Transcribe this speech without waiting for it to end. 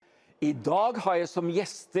I dag har jeg som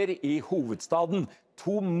gjester I Hovedstaden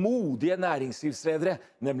to modige næringslivsledere,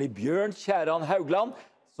 nemlig Bjørn Kjærand Haugland,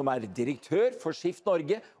 som direktør for Skift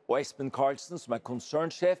Norge, og Espen Karlsen, som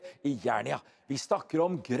konsernsjef I Jernia. Vi snakker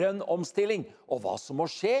om grønn omstilling, og hva som må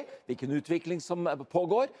skje, hvilken utvikling som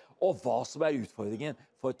pågår, og hva som utfordringen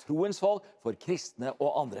for troens folk, for kristne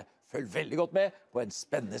og andre. Følg veldig godt med på en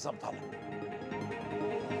spennende samtale.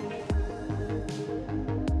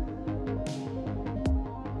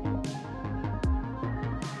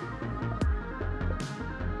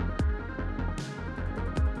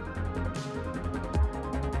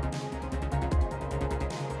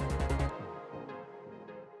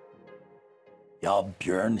 Ja,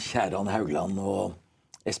 Bjørn Kjærand Haugland og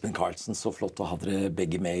Espen Karlsen, så flott å ha dere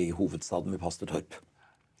begge med I Hovedstaden med pastor Torp.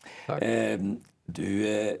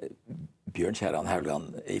 Bjørn Kjærand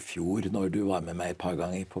Haugland, I fjor når du var med meg et par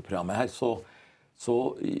ganger på programmet her, så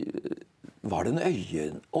var det en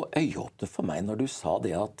øyeåpner for meg når du sa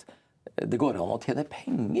det at det går an å tjene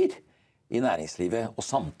penger I næringslivet og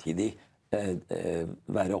samtidig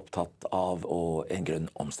være opptatt av en grønn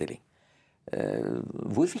omstilling.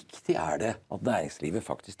 Hvor viktig det at næringslivet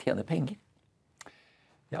faktisk tjener penger?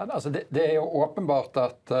 Ja, altså det jo åpenbart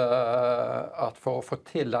at for å få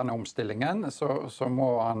til denne omstillingen, så må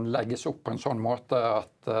han legges opp på en sånn måte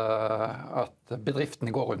at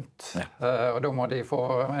bedriftene går rundt. Ja. Og da må de få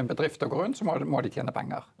en bedrift å gå rundt, så må de tjene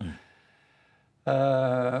penger.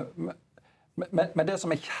 Men det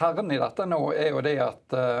som kjernen I dette nå jo det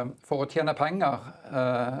at for å tjene penger,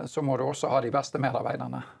 så må du også ha de beste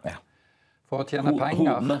medarbeiderne. Ja. For å tjene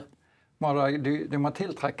penger, du må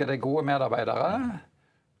tiltrekke deg gode medarbeidere.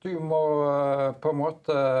 Du må på en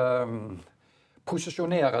måte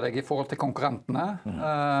posisjonere deg I forhold til konkurrentene.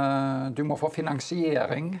 Du må få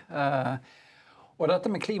finansiering. Og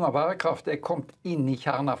dette med klima og bærekraft kommet inn I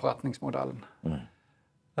kjernen av forretningsmodellen.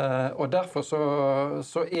 Og derfor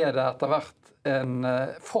så det etter hvert en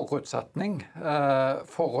forutsetning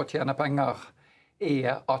for å tjene penger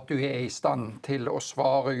at du I stand til å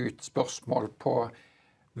svare ut spørsmål på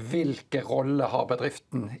hvilke rolle har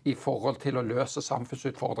bedriften I forhold til å løse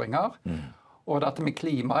samfunnsutfordringer. Og dette med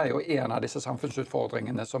klima jo en av disse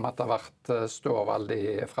samfunnsutfordringene som etter hvert står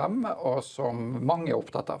veldig frem, og som mange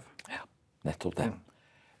opptatt av. Ja, nettopp det.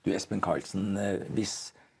 Du Espen Karlsen,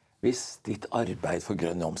 hvis ditt arbeid for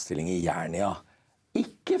grønn omstilling I Jernia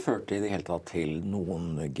ikke førte I det hele tatt til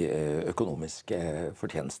noen økonomiske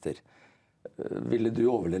fortjenester, ville du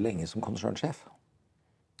overleve lenge som konsernsjef?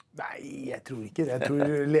 Nei, jeg tror ikke det. Jeg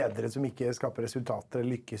tror ledere som ikke skaper resultater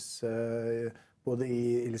lykkes både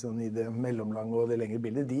I det mellomlange og det lengre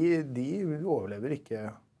bildet, de overlever ikke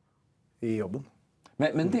I jobben.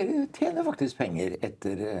 Men dere tjener faktisk penger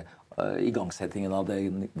etter igangsettingen av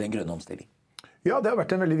den grønne omstilling? Ja, det har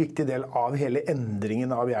vært en veldig viktig del av hele endringen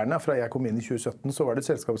av Jernia. Fra jeg kom inn I 2017 så var det et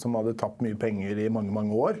selskap som hadde tapt mye penger I mange,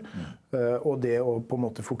 mange år. Og det å på en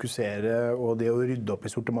måte fokusere og det å rydde opp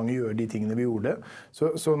I sortimentet, gjøre de tingene vi gjorde.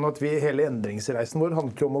 Sånn at hele endringsreisen vår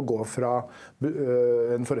handlet jo om å gå fra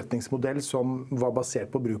en forretningsmodell som var basert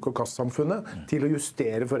på bruk- og kastsamfunnet, til å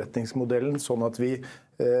justere forretningsmodellen sånn at vi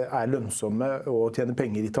lønnsomme og tjener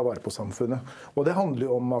penger I ta vare på samfunnet. Og det handler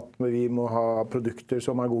jo om at vi må ha produkter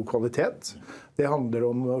som har god kvalitet. Det handler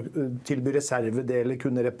om å tilby reservedeler,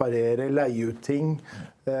 kunne reparere, leie ut ting.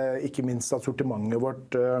 Ikke minst at sortimentet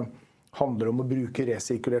vårt handler om å bruke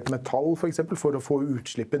resirkulert metall, for eksempel, for å få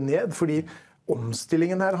utslippet ned. Fordi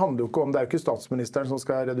omstillingen her handler jo ikke om, det jo ikke statsministeren som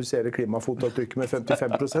skal redusere klimafotavtrykket med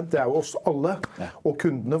 55%, det jo oss alle. Og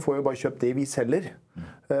kundene får jo bare kjøpt det vi selger.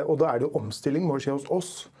 Og da det jo omstilling må skje hos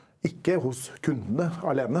oss, ikke hos kundene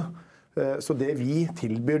alene. Så det vi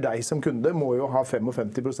tilbyr deg som kunde må jo ha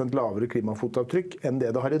 55% lavere klimafotavtrykk enn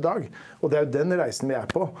det det har I dag. Og det jo den reisen vi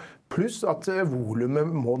på. Pluss at volumet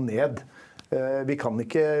må ned. Vi kan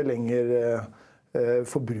ikke lenger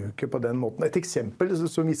forbruke på den måten. Et eksempel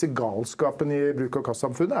som viser galskapen I bruk- og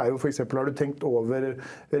kastsamfunnet jo for eksempel, har du tenkt over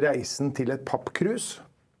reisen til et pappkrus?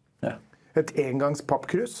 Ja. Et engangs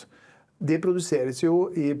pappkrus. Det produseres jo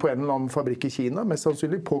på en eller annen fabrikk I Kina, mest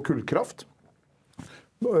sannsynlig på kullkraft.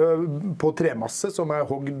 På tremasse som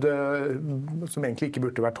hogd, som egentlig ikke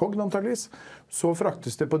burde vært hogd antageligvis. Så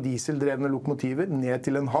fraktes det på dieseldrevne lokomotiver ned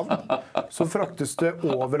til en havn. Så fraktes det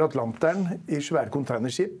over Atlanteren I svære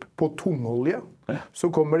containerskip på tungolje. Så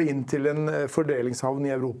kommer det inn til en fordelingshavn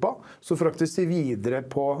I Europa. Så fraktes det videre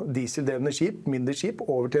på dieseldrevne skip, mindre skip,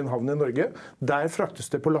 over til en havn I Norge. Der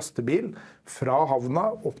fraktes det på lastebil fra havna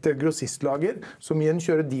opp til et grossistlager, som igjen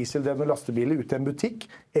kjører dieseldrevne lastebiler ut til en butikk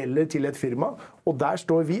eller til et firma. Og der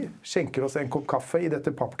står vi, skjenker oss en kopp kaffe I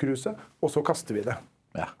dette pappkruset, og så kaster vi det.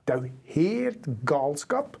 Det jo helt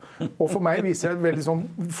galskap. Og for meg viser det et veldig sånn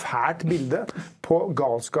fælt bilde på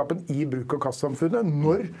galskapen i bruk- og kastsamfunnet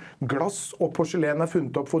når glass og porselen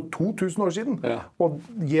funnet opp for 2000 år siden. Og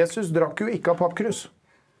Jesus drakk jo ikke av pappkrus.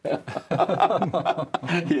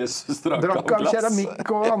 Jesus drakk av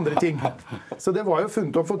keramikk og andre ting. Så det var jo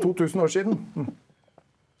funnet opp for 2000 år siden.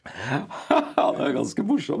 Han ganske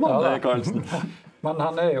morsom, han, Karlsen. Men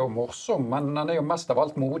han jo morsom, men han jo mest av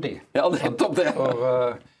alt modig. Ja, nettopp det.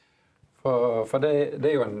 For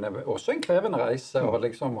det jo også en krevende reise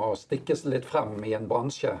liksom, å stikke seg litt frem i en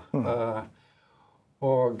bransje.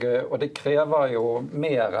 Og det krever jo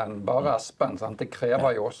mer enn bare Espen. Sant? Det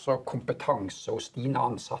krever jo også kompetanse hos dine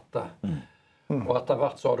ansatte. Og etter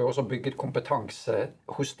hvert så har du også bygget kompetanse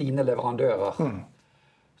hos dine leverandører.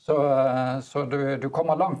 Så du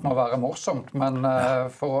kommer langt med å være morsomt, men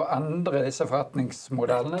for å endre disse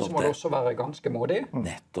forretningsmodellene så må du også være ganske modig.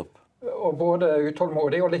 Nettopp. Og både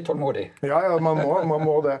utålmodig og litt tålmodig. Ja, man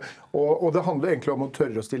må det. Og det handler egentlig om å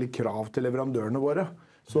tørre å stille krav til leverandørene våre,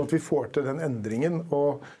 sånn at vi får til den endringen.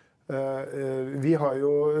 Og vi har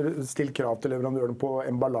jo stilt krav til leverandørene på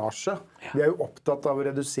emballasje. Vi jo opptatt av å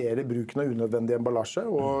redusere bruken av unødvendig emballasje,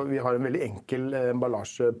 og vi har en veldig enkel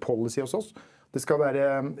emballasjepolicy hos oss. Det skal være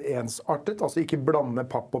ensartet, altså ikke blande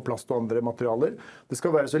papp og plast og andre materialer. Det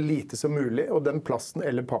skal være så lite som mulig, og den plasten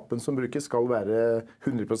eller pappen som brukes skal være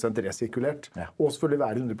 100% resirkulert. Og selvfølgelig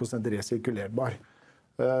være 100% resirkulerbar.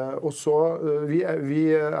 Og så, vi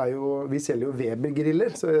selger jo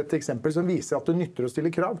Weber-griller, så et eksempel som viser at det nytter å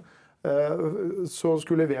stille krav. Så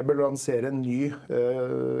skulle Weber lansere en ny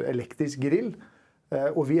elektrisk grill,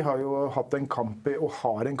 og vi har jo hatt en kamp, og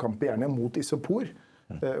har en kamp i Jernia mot isopor,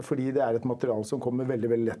 fordi det et materiale som kommer veldig,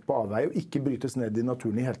 veldig lett på avvei og ikke brytes ned i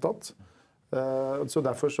naturen i hele tatt. Så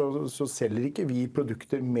derfor så selger ikke vi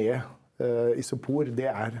produkter med isopor.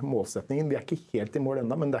 Det målsetningen. Vi ikke helt i mål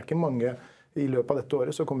enda, men det ikke mange i løpet av dette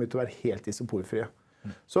året så kommer vi til å være helt isoporfrie.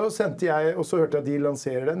 Så sendte jeg, og så hørte jeg at de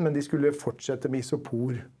lanserer den, men de skulle fortsette med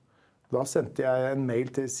isopor. Da sendte jeg en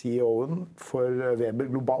mail til CEO-en for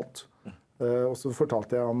Weber globalt. Og så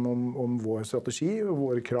fortalte jeg han om vår strategi og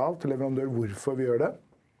våre krav til leverandør, hvorfor vi gjør det.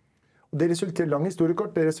 Og det resulterte, lang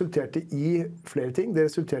historiekort, det resulterte i flere ting. Det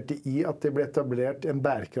resulterte i at det ble etablert en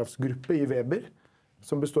bærekraftsgruppe i Weber,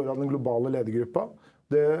 som består av den globale ledergruppa.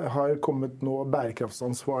 Det har kommet nå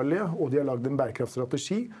bærekraftsansvarlige, og de har laget en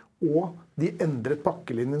bærekraftstrategi, og de endret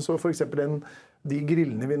pakkelinjen. Så for eksempel de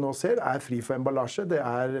grillene vi nå ser fri for emballasje, det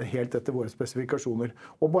helt etter våre spesifikasjoner.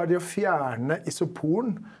 Og bare det å fjerne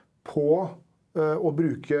isoporen på å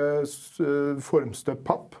bruke formstøpt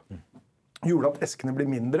papp gjorde at eskene ble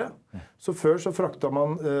mindre. Så før så frakta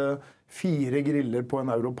man 4 griller på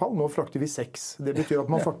en europall, nå frakter vi 6. Det betyr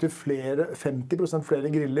at man frakter 50%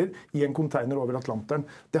 flere griller i en container over Atlanteren.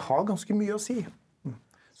 Det har ganske mye å si.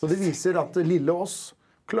 Så det viser at lille oss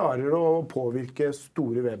klarer å påvirke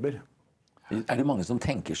store Weber. Det mange som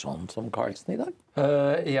tenker sånn som Karlsen i dag?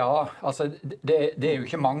 Ja, altså det jo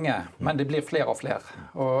ikke mange, men det blir flere og flere.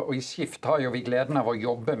 Og i Skift har jo vi gleden av å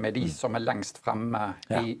jobbe med de som lengst fremme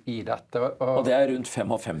i dette. Og det rundt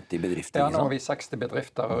 55 bedrifter, ikke sant? Ja, nå har vi 60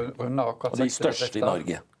 bedrifter under akkurat 60 bedrifter. Og de største i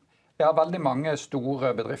Norge? Ja, veldig mange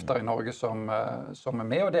store bedrifter i Norge som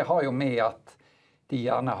med, og det har jo med at de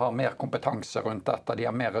gjerne har mer kompetanse rundt dette,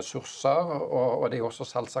 de har mer ressurser, og det også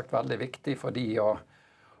selvsagt veldig viktig for de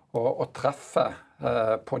å treffe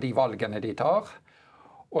på de valgene de tar.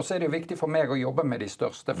 Og så det jo viktig for meg å jobbe med de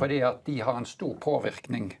største, fordi at de har en stor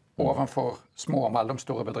påvirkning overfor små og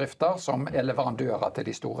mellomstore bedrifter som leverandører til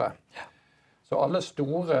de store. Så alle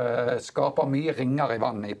store skaper mye ringer i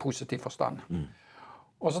vannet i positiv forstand.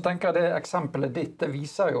 Og så tenker jeg det eksempelet ditt, det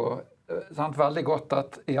viser jo veldig godt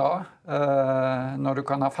at når du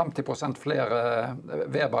kan ha 50% flere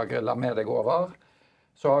Weber-griller med deg over,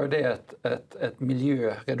 så har jo det et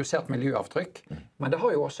redusert miljøavtrykk. Men det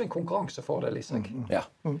har jo også en konkurransefordel i seg. Ja,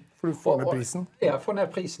 for du får ned prisen. Ja, får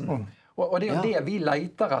ned prisen. Og det jo det vi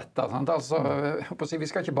leter etter. Sant? Altså, vi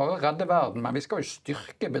skal ikke bare redde verden, men vi skal jo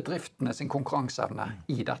styrke bedriftene sin konkurranseevne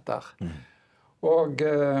i dette. Og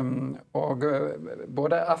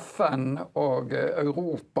både FN og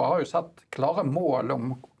Europa har jo satt klare mål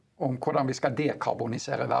om hvordan vi skal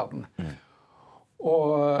dekarbonisere verden.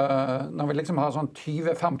 Og når vi liksom har sånn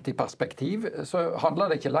 2050-perspektiv, så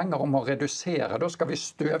handler det ikke lenger om å redusere. Da skal vi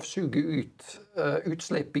støvsuge ut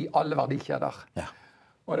utslipp i alle verdikjeder.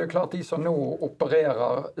 Og det klart de som nå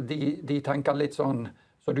opererer, de tenker litt sånn,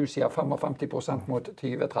 så du sier 55% mot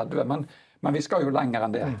 2030, men vi skal jo lenger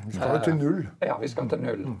enn det. Vi skal jo til null. Ja, vi skal til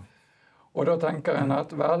null. Og da tenker en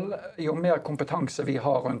at vel, jo mer kompetanse vi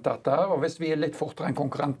har rundt dette, og hvis vi litt fortere enn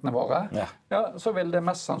konkurrentene våre, ja, så vil det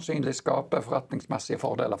mest sannsynlig skape forretningsmessige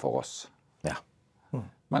fordeler for oss. Ja.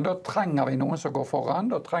 Men da trenger vi noen som går foran,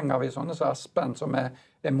 da trenger vi sånne som Espen som er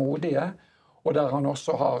modige, og der han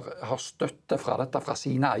også har støtte fra dette fra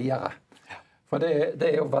sine eiere. For det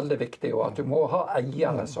er jo veldig viktig at du må ha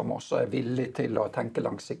eiere som også er villige til å tenke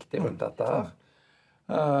langsiktig rundt dette her.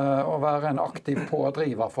 Og være en aktiv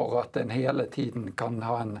pådriver for at en hele tiden kan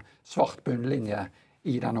ha en svart bunnlinje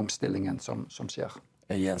i den omstillingen som skjer.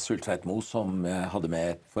 Jens Ultveit-Moe, som jeg hadde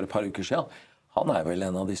med for et par uker siden, han er vel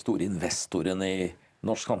en av de store investorene i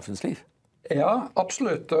norsk samfunnsliv? Ja,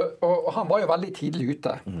 absolutt. Og han var jo veldig tidlig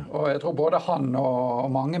ute. Og jeg tror både han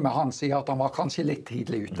og mange med han sier at han var kanskje litt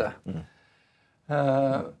tidlig ute.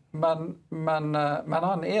 Men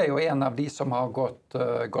han er jo en av de som har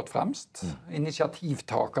gått fremst.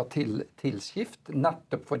 Initiativtaker til Skift,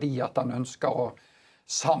 nettopp fordi at han ønsker å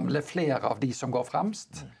samle flere av de som går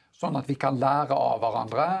fremst, sånn at vi kan lære av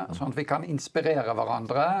hverandre, sånn at vi kan inspirere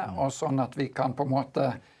hverandre, og sånn at vi kan på en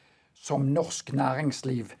måte som norsk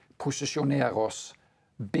næringsliv posisjonere oss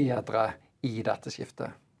bedre i dette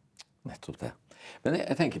skiftet. Nettopp det. Men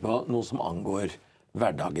jeg tenker på noe som angår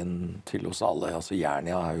hverdagen til oss alle. Altså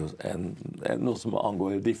Jernia er jo noe som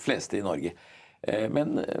angår de fleste i Norge.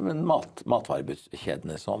 Men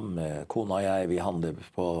matvarekjedene som kona og jeg, vi handler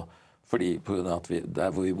på grunn av at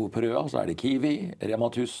der hvor vi bor på Røa, så er det Kiwi, Rema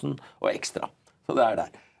 1000 og Ekstra. Så det er der.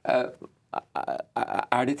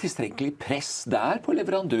 Er det tilstrekkelig press der på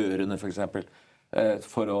leverandørene for eksempel,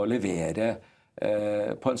 for å levere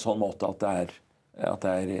på en sånn måte at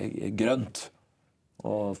det er grønt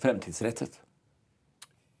og fremtidsrettet?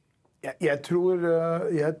 Jeg tror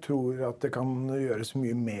at det kan gjøres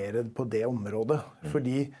mye mer på det området.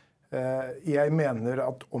 Fordi jeg mener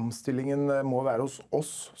at omstillingen må være hos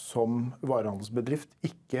oss som varehandelsbedrift,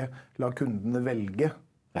 ikke la kundene velge.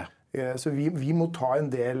 Ja. Så vi må ta en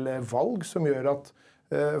del valg som gjør at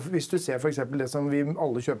hvis du ser for eksempel det som vi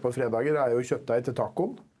alle kjøper på fredager, er jo kjøttdeig til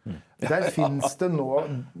tacoen. Der finnes det nå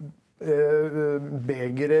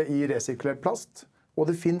begere i resirkulert plast, og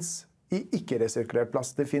det finnes i ikke-resirkulert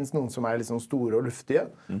plast. Det finnes noen som er litt sånn store og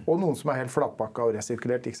luftige, og noen som er helt flatpakka og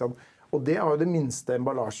resirkulert. Ikke sant? Og det har jo det minste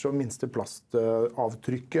emballasje og minste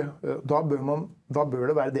plastavtrykket. Da bør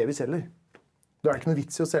det være det vi selger. Da er det ikke noe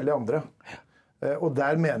vits i å selge andre. Og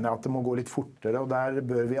der mener jeg at det må gå litt fortere, og der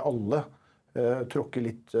bør vi alle tråkke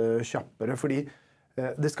litt kjappere, fordi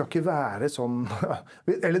det skal ikke være sånn,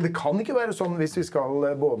 eller det kan ikke være sånn hvis vi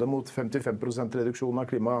skal både mot 55% reduksjon av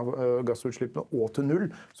klimagassutslippene og til 0,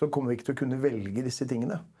 så kommer vi ikke til å kunne velge disse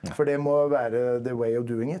tingene. For det må være the way of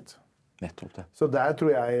doing it. Nettopp det. Så der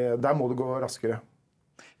tror jeg, der må det gå raskere.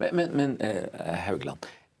 Men Haugland,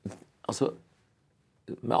 altså,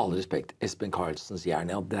 med all respekt, Espen Karlsens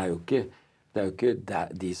Jernia, det er jo ikke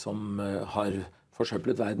de som har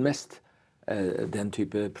forsøplet verden mest, den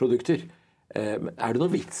type produkter. Er det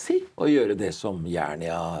noe vits i å gjøre det som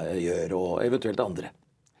Jernia gjør, og eventuelt andre?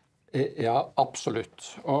 Ja,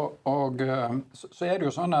 absolutt. Og så er det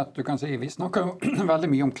jo sånn at du kan si, vi snakker jo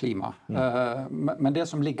veldig mye om klima. Men det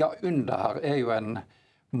som ligger under her er jo en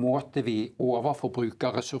måte vi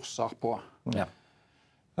overforbruker ressurser på. Ja.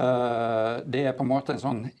 Det er på en måte en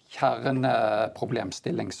sånn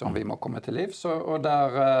kjerneproblemstilling som vi må komme til livs. Og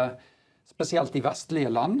der spesielt i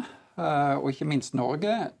vestlige land, og ikke minst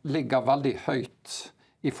Norge, ligger veldig høyt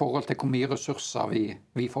i forhold til hvor mye ressurser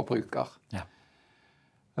vi forbruker. Ja.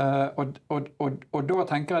 Og da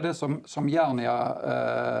tenker jeg det som Jernia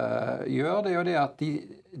gjør, det er jo det at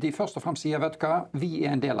de først og fremst sier, vet du hva, vi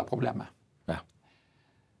er en del av problemet. Ja.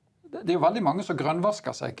 Det er jo veldig mange som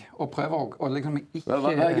grønnvasker seg og prøver å liksom ikke...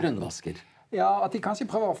 Hva er grønnvasker? Ja, at de kanskje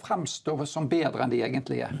prøver å fremstå som bedre enn de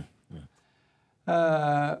egentlig er.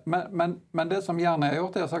 Men det som Jernia har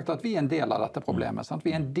gjort, er sagt at vi er en del av dette problemet. Sant?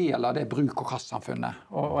 Vi er en del av det bruk- og kastsamfunnet.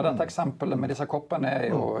 Og dette eksempelet med disse koppene er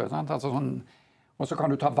jo sant? Altså sånn, og så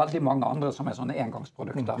kan du ta veldig mange andre som er sånne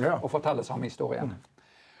engangsprodukter og fortelle samme historien.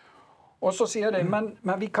 Og så sier de, men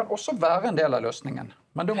vi kan også være en del av løsningen.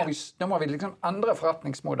 Men da må vi liksom endre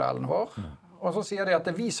forretningsmodellen vår. Og så sier de at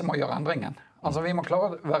det er vi som må gjøre endringen. Altså vi må klare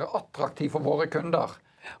å være attraktiv for våre kunder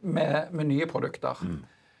med nye produkter.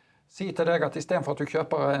 Si til deg at i stedet for at du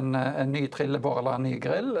kjøper en ny trillebår eller en ny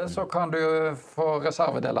grill, så kan du få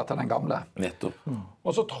reservedeler til den gamle. Nettopp.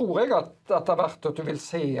 Og så tror jeg at etter hvert at du vil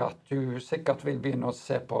se at du sikkert vil begynne å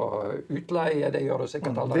se på utleie. Det gjør du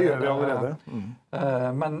sikkert allerede. Det gjør vi allerede.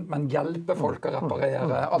 Men hjelpe folk å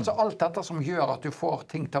reparere. Altså alt dette som gjør at du får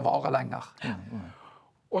ting til å vare lenger.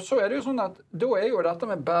 Og så er det jo sånn at da er jo dette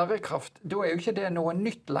med bærekraft, da er jo ikke det noe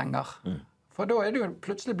nytt lenger. For da det jo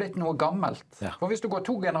plutselig blitt noe gammelt. Ja. For hvis du går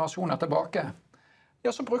 2 generasjoner tilbake,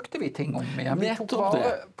 ja, så brukte vi ting om igjen. Vi tok Nettopp det.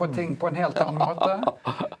 vare på ting på en helt annen måte.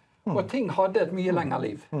 Og ting hadde et mye lengre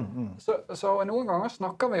liv. Så noen ganger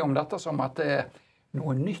snakker vi om dette som at det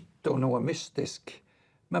noe nytt og noe mystisk.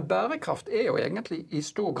 Men bærekraft jo egentlig i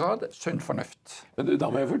stor grad sunn fornuft. Men da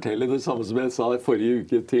må jeg fortelle det samme som jeg sa i forrige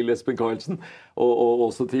uke til Espen Karlsen, og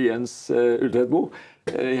også til Jens Ulltvedtmo.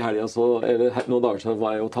 I helgen noen dager så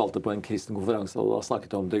var jeg og talte på en kristen konferanse, og da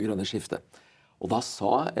snakket jeg om det grønne skiftet. Og da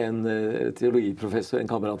sa en teologiprofessor, en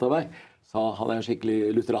kamerat av meg, han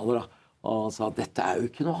skikkelig lutheraner da, og han sa at dette jo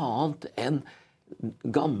ikke noe annet enn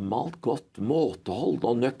gammelt, godt måtehold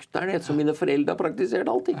og nøkternhet som mine foreldre har praktisert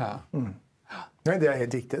alltid. Ja. Nei, det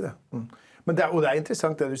helt riktig, det. Men det er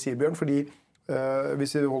interessant det du sier, Bjørn, fordi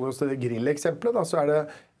hvis vi holder oss til det grilleksempelet, da, så det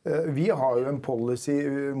vi har jo en policy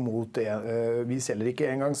mot det. Vi selger ikke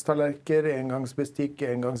engangstallerker, engangsbestikk,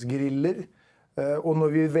 engangsgriller. Og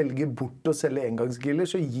når vi velger bort å selge engangsgriller,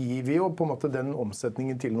 så gir vi jo på en måte den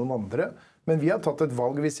omsetningen til noen andre. Men vi har tatt et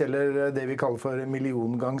valg. Vi selger det vi kaller for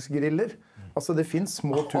milliongangsgriller. Altså det finnes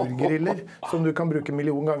små turgriller som du kan bruke 1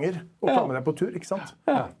 million ganger og ta med deg på tur, ikke sant?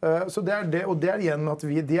 Så det det, og det igjen at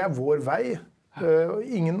det vår vei, og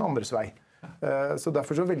ingen andres vei. Så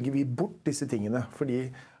derfor så velger vi bort disse tingene, fordi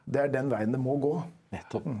det den veien det må gå.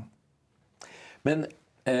 Nettopp. Men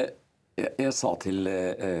jeg sa til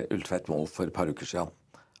Ulltvedtmo for et par uker siden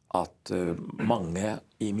at mange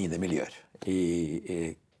i mine miljøer,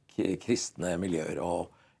 i kristne miljøer,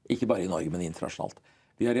 og ikke bare i Norge, men internasjonalt,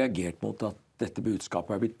 vi har reagert mot at dette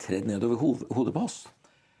budskapet blitt tredd nedover hodet på oss.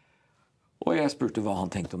 Og jeg spurte hva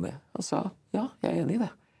han tenkte om det. Han sa, ja, jeg enig i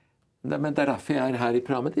det. Men det derfor jeg her i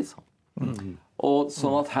programmet ditt. Og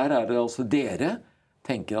sånn at her det altså dere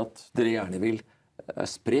tenker at dere gjerne vil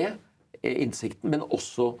spre innsikten, men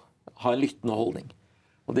også ha en lyttende holdning.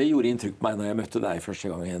 Og det gjorde inntrykk på meg når jeg møtte deg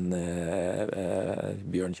første gangen,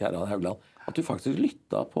 Bjørn Kjærand Haugland, at du faktisk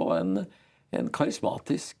lyttet på en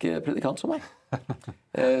karismatisk predikant som meg.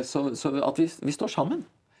 Så at vi står sammen.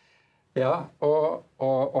 Ja,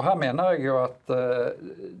 og her mener jeg jo at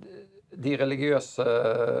de religiøse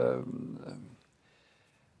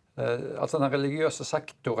altså den religiøse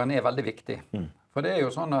sektoren veldig viktig. For det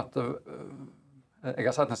jo sånn at jeg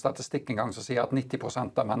har sett en statistikk en gang som sier at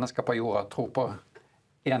 90% av mennesker på jorda tror på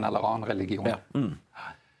en eller annen religion. Ja.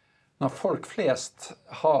 Når folk flest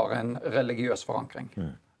har en religiøs forankring,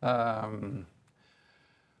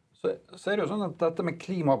 så det jo sånn at dette med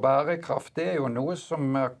klima og bærekraft, det jo noe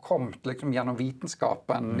som har kommet liksom gjennom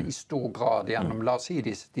vitenskapen i stor grad gjennom, la oss si,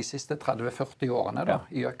 de siste 30-40 årene da,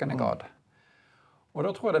 i økende grad. Og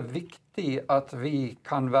da tror jeg det viktig at vi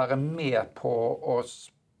kan være med på å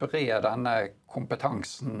spre denne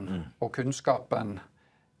kompetansen og kunnskapen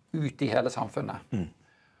ut i hele samfunnet.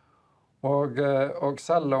 Og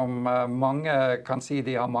selv om mange kan si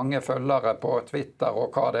de har mange følgere på Twitter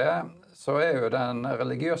og hva det så jo den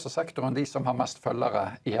religiøse sektoren de som har mest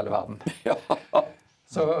følgere i hele verden.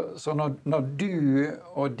 Så når du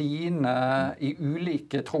og dine i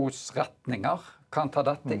ulike trosretninger kan ta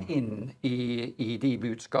dette inn i de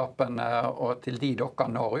budskapene og til de dere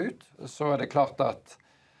når ut, så det klart at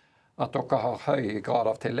dere har høy grad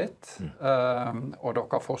av tillit, og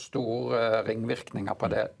dere får store ringvirkninger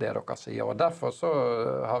på det dere sier. Og derfor så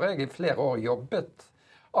har jeg i flere år jobbet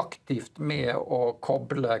aktivt med å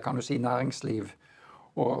koble, kan du si, næringsliv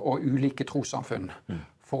og ulike trossamfunn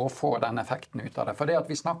for å få den effekten ut av det. For det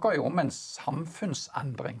at vi snakker jo om en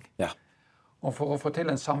samfunnsendring. Ja. Og for å få til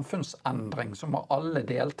en samfunnsendring så må alle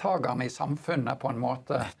deltakerne i samfunnet på en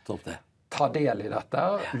måte ta del i dette,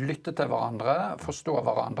 lytte til hverandre, forstå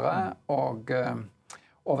hverandre og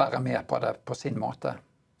være med på det på sin måte.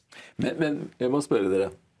 Men jeg må spørre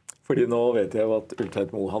dere. Fordi nå vet jeg at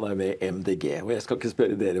Ulltvedtmo han med i MDG, og jeg skal ikke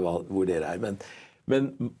spørre dere hvor dere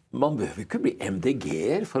men man behøver ikke bli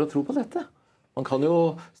MDG-er for å tro på dette. Man kan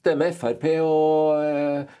jo stemme FrP og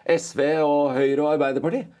SV og Høyre og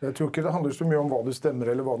Arbeiderpartiet. Jeg tror ikke det handler så mye om hva du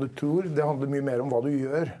stemmer eller hva du tror. Det handler mye mer om hva du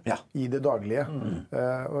gjør i det daglige.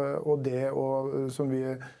 Og det som vi...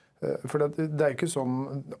 For det ikke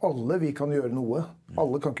sånn alle vi kan gjøre noe.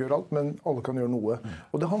 Alle kan ikke gjøre alt, men alle kan gjøre noe.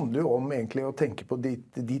 Og det handler jo om egentlig å tenke på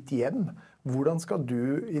ditt hjem. Hvordan skal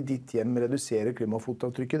du i ditt hjem redusere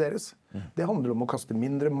klimafotavtrykket deres? Det handler om å kaste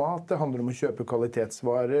mindre mat, det handler om å kjøpe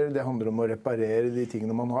kvalitetsvarer, det handler om å reparere de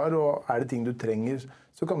tingene man har, og det ting du trenger,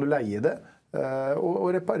 så kan du leie det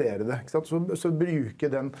og reparere det. Ikke sant? Så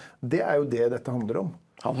bruke den. Det jo det dette handler om.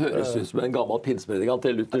 Han høres ut som en gammel pinspredikant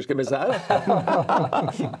til lutherske messe her.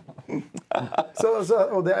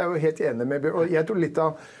 Og det jo helt enig med Bjørn. Og jeg tror litt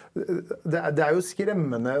av det jo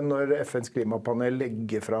skremmende når FNs klimapanel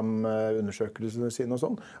legger fram undersøkelsene sine og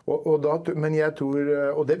sånn. Men jeg tror,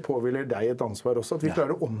 og det påhviler deg et ansvar også, at vi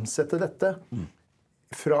klarer å omsette dette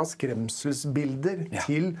fra skremselsbilder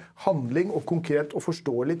til handling og konkret og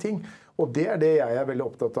forståelige ting. Og det det jeg veldig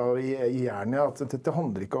opptatt av i Jernia, at dette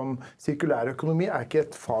handler ikke om sirkulær økonomi, ikke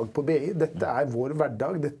et fag på BI. Dette vår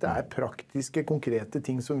hverdag, dette praktiske, konkrete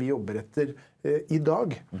ting som vi jobber etter i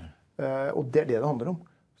dag. Og det det handler om.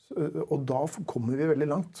 Og da kommer vi veldig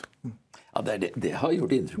langt. Ja, det har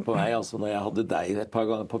gjort inntrykk på meg, altså, når jeg hadde deg et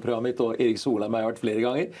par ganger på programmet mitt, og Erik Solheim har jeg vært flere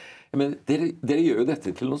ganger. Men dere gjør jo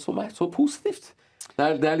dette til noe som så positivt.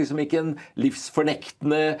 Det liksom ikke en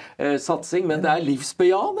livsfornektende satsing, men det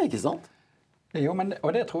livsbejane, ikke sant? Jo,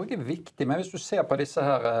 og det tror jeg viktig. Men hvis du ser på disse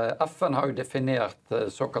her, FN har jo definert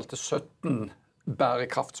såkalte 17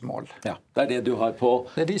 bærekraftsmål. Ja, det det du har på.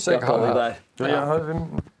 Det de som jeg har der. Jeg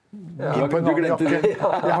har på en annen jakke. Jeg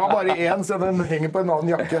har bare én, så den henger på en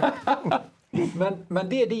annen jakke. Men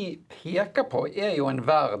det de peker på jo en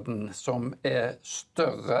verden som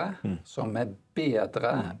større, som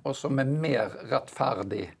bedre, og som mer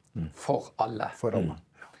rettferdig for alle. For alle.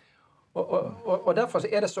 Og derfor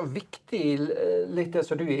det så viktig, litt det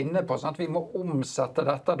som du inne på, sånn at vi må omsette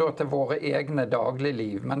dette da til våre egne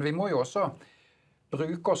dagligliv. Men vi må jo også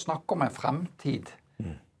bruke og snakke om en fremtid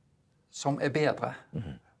som bedre.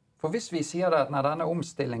 For hvis vi sier at denne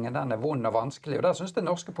omstillingen den vond og vanskelig, og der synes jeg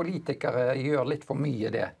norske politikere gjør litt for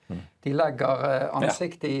mye det. De legger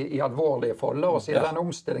ansikt i alvorlige folder og sier at den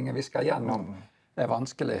omstillingen vi skal gjennom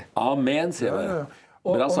vanskelig. Amen, sier vi.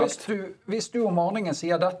 Og hvis du om morgenen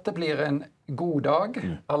sier at dette blir en god dag,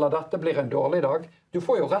 eller dette blir en dårlig dag, du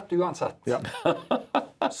får jo rett uansett. Ja.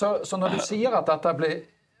 Så når du sier at dette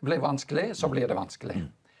blir vanskelig, så blir det vanskelig.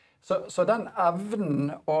 Så den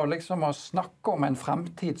evnen å liksom å snakke om en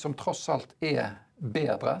fremtid som tross alt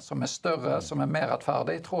bedre, som større, som mer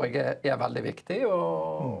rettferdig, tror jeg veldig viktig.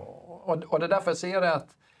 Og det derfor jeg sier det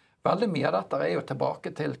at veldig mye av dette jo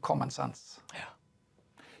tilbake til common sense.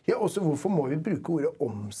 Ja, også hvorfor må vi bruke ordet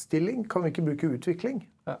omstilling? Kan vi ikke bruke utvikling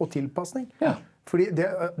og tilpasning? Ja. Fordi det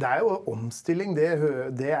jo omstilling, det jo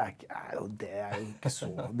ikke så.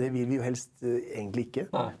 Det vil vi jo helst egentlig ikke.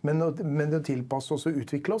 Men å tilpasse oss og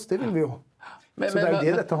utvikle oss, det vil vi jo. Så det jo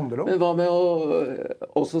det dette handler om. Men hva med å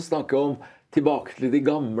også snakke om tilbake til de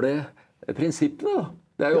gamle prinsippene da?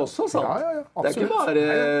 Det jo også sant. Ja, det ikke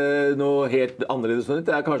bare noe helt annerledes.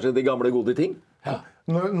 Det kanskje de gamle gode ting. Ja.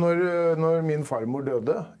 Når min farmor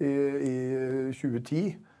døde i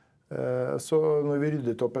 2010, så når vi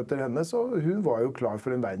ryddet opp etter henne, så hun var jo klar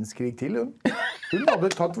for en verdenskrig til. Hun hadde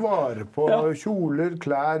tatt vare på kjoler,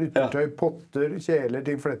 klær, utertøy, potter, kjeler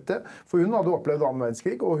til flette. For hun hadde opplevd annen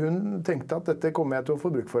verdenskrig, og hun tenkte at dette kommer jeg til å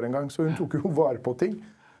få bruk for en gang. Så hun tok jo vare på ting.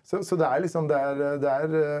 Så det liksom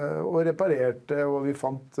og reparerte, og vi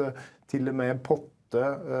fant til og med en potte,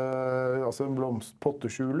 altså en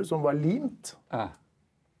potteskjule som var limt.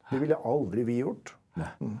 Det ville aldri vi gjort.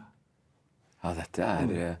 Ja, dette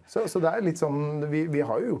Så det litt sånn, vi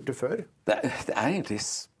har jo gjort det før. Det egentlig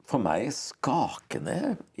for meg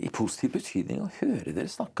skakende i positiv betydning å høre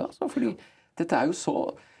dere snakke. Altså, fordi dette jo så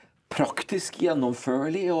praktisk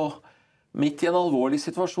gjennomførlig, og midt i en alvorlig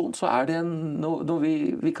situasjon så det noe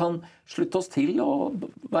vi kan slutte oss til og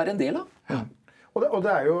være en del av. Ja.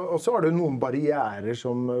 Og så har det noen barrierer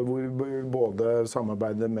hvor både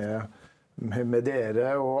samarbeidet med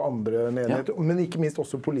dere og andre menigheter, men ikke minst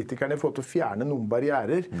også politikerne får til å fjerne noen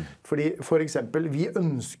barrierer. Fordi for eksempel, vi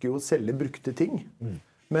ønsker jo å selge brukte ting,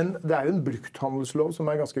 men det jo en brukthandelslov som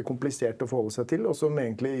ganske komplisert å forholde seg til, og som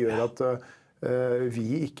egentlig gjør at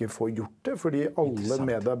vi ikke får gjort det, fordi alle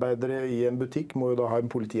medarbeidere i en butikk må jo da ha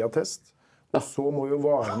en politiattest. Og så må jo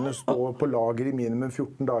varene stå på lager i minimum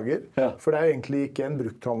 14 dager. For det jo egentlig ikke en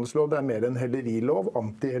brukthandelslov, det mer en hellerilov,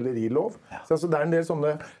 anti-hellerilov. Så det en del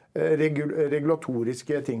sånne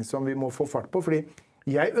regulatoriske ting som vi må få fart på. Fordi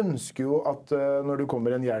jeg ønsker jo at når du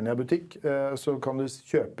kommer i en Jernia-butikk, så kan du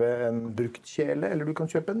kjøpe en brukt kjele, eller du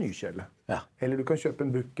kan kjøpe en ny kjele. Eller du kan kjøpe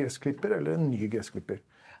en brukt gressklipper, eller en ny gressklipper.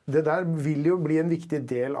 Det der vil jo bli en viktig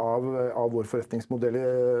del av vår forretningsmodell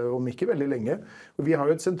om ikke veldig lenge. Og vi har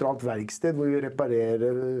jo et sentralt verksted hvor vi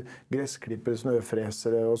reparerer gressklipper,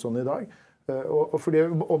 snøfresere og sånn i dag.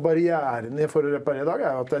 Og barrierene for å reparere i dag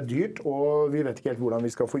jo at det dyrt, og vi vet ikke helt hvordan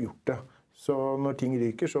vi skal få gjort det. Så når ting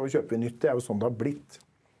ryker, så kjøper vi nytt. Det jo sånn det har blitt.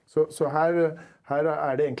 Så her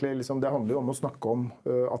det egentlig liksom, det handler jo om å snakke om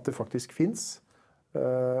at det faktisk finnes,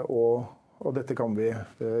 og dette kan vi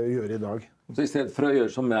gjøre i dag. Så i stedet for å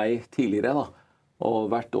gjøre som meg tidligere da, og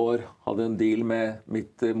hvert år hadde en deal med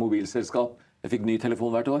mitt mobilselskap, jeg fikk ny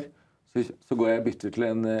telefon hvert år, så går jeg og bytter til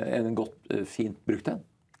en godt, fint brukt en.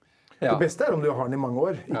 Det beste om du har den i mange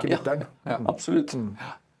år, ikke bytter den. Ja, absolutt.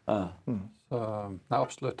 Så, nei,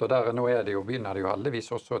 absolutt. Og nå begynner det jo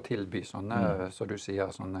heldigvis også å tilby sånne, så du sier,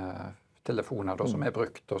 sånne telefoner da, som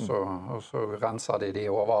brukt, og så renser de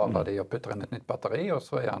overhaler de og putter inn et nytt batteri, og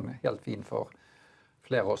så den helt fin for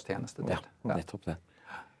flere års tjenestetid. Ja, nettopp det.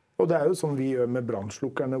 Og det jo sånn vi gjør med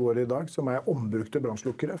brannslukkerne våre i dag, som ombrukte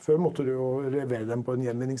brannslukkere. Før måtte du jo levere dem på en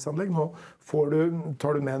gjenvinningsanlegg. Nå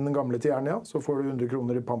tar du med den gamle til Jernia, så får du 100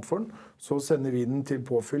 kroner i pant for den. Så sender vi den til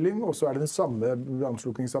påfylling, og så det samme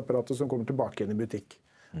brannslukningsapparatet som kommer tilbake igjen i butikk.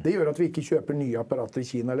 Det gjør at vi ikke kjøper nye apparater i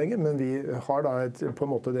Kina lenger, men vi har da på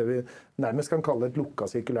en måte det vi nærmest kan kalle et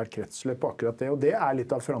lukket sirkulært kretsløp på akkurat det. Og det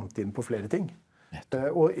litt av fremtiden på flere ting.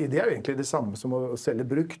 Og det jo egentlig det samme som å selge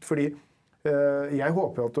brukt, fordi jeg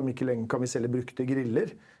håper at om ikke lenge kan vi selge brukte griller,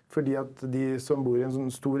 fordi at de som bor i en sånn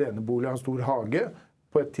stor enebolig har en stor hage,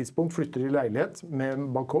 på et tidspunkt flytter i leilighet med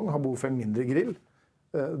balkong, har behov for en mindre grill.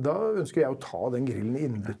 Da ønsker jeg å ta den grillen i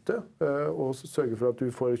innbytte og sørge for at du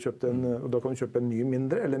får kjøpt og da kan du kjøpe en ny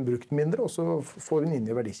mindre eller en brukt mindre, og så får du den inn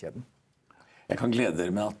i verdikjeden. Jeg kan glede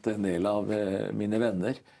dere med at en del av mine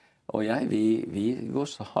venner og jeg, vi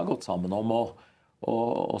har gått sammen om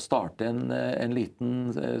å starte en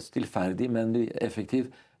liten stillferdig, men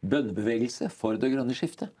effektiv bønnebevegelse for det grønne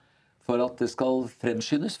skiftet, for at det skal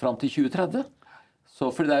fremskyndes frem til 2030.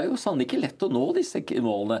 For det jo sannelig ikke lett å nå disse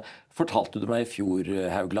målene. Fortalte du meg i fjor,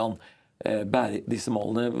 Haugland, disse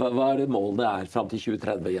målene, hva det målene frem til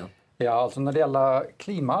 2030 igjen? Ja, altså når det gjelder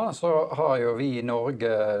klima, så har jo vi i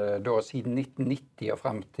Norge da, siden 1990 og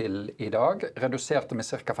frem til i dag redusert det med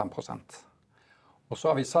ca. 5%. Og så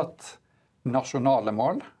har vi satt nasjonale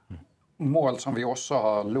mål som vi også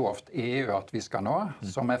har lovt EU at vi skal nå,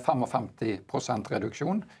 som 55%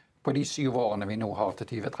 reduksjon på de 7 årene vi nå har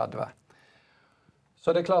til 2030.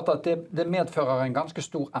 Så det klart at det medfører en ganske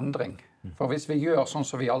stor endring. For hvis vi gjør sånn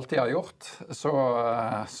som vi alltid har gjort,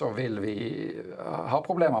 så vil vi ha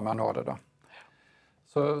problemer med å nå det da.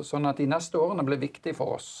 Sånn at de neste årene blir viktige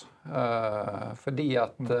for oss, fordi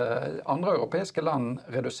at andre europeiske land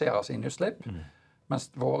reduserer sine utslipp, mens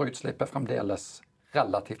våre utslipp fremdeles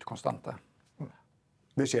relativt konstante.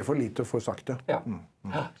 Det skjer for lite og for sakte. Ja.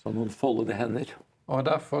 Så noen foldede hender. Og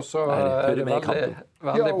derfor så det veldig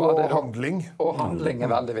bra. Og handling. Og handling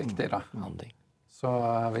veldig viktig da. Så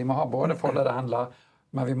vi må ha både foldede hender,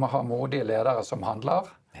 men vi må ha modige ledere som handler,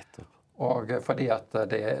 og fordi at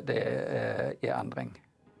det endring.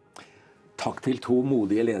 Takk til 2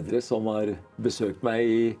 modige ledere som har besøkt meg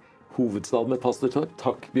i Hovedstaden med pastor Torp.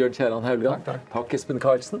 Takk, Bjørn Kjærand Haugland. Takk, Espen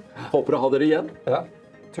Karlsen. Håper å ha dere igjen. Ja,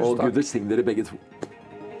 tusen takk. Og Gud velsigne dere begge 2.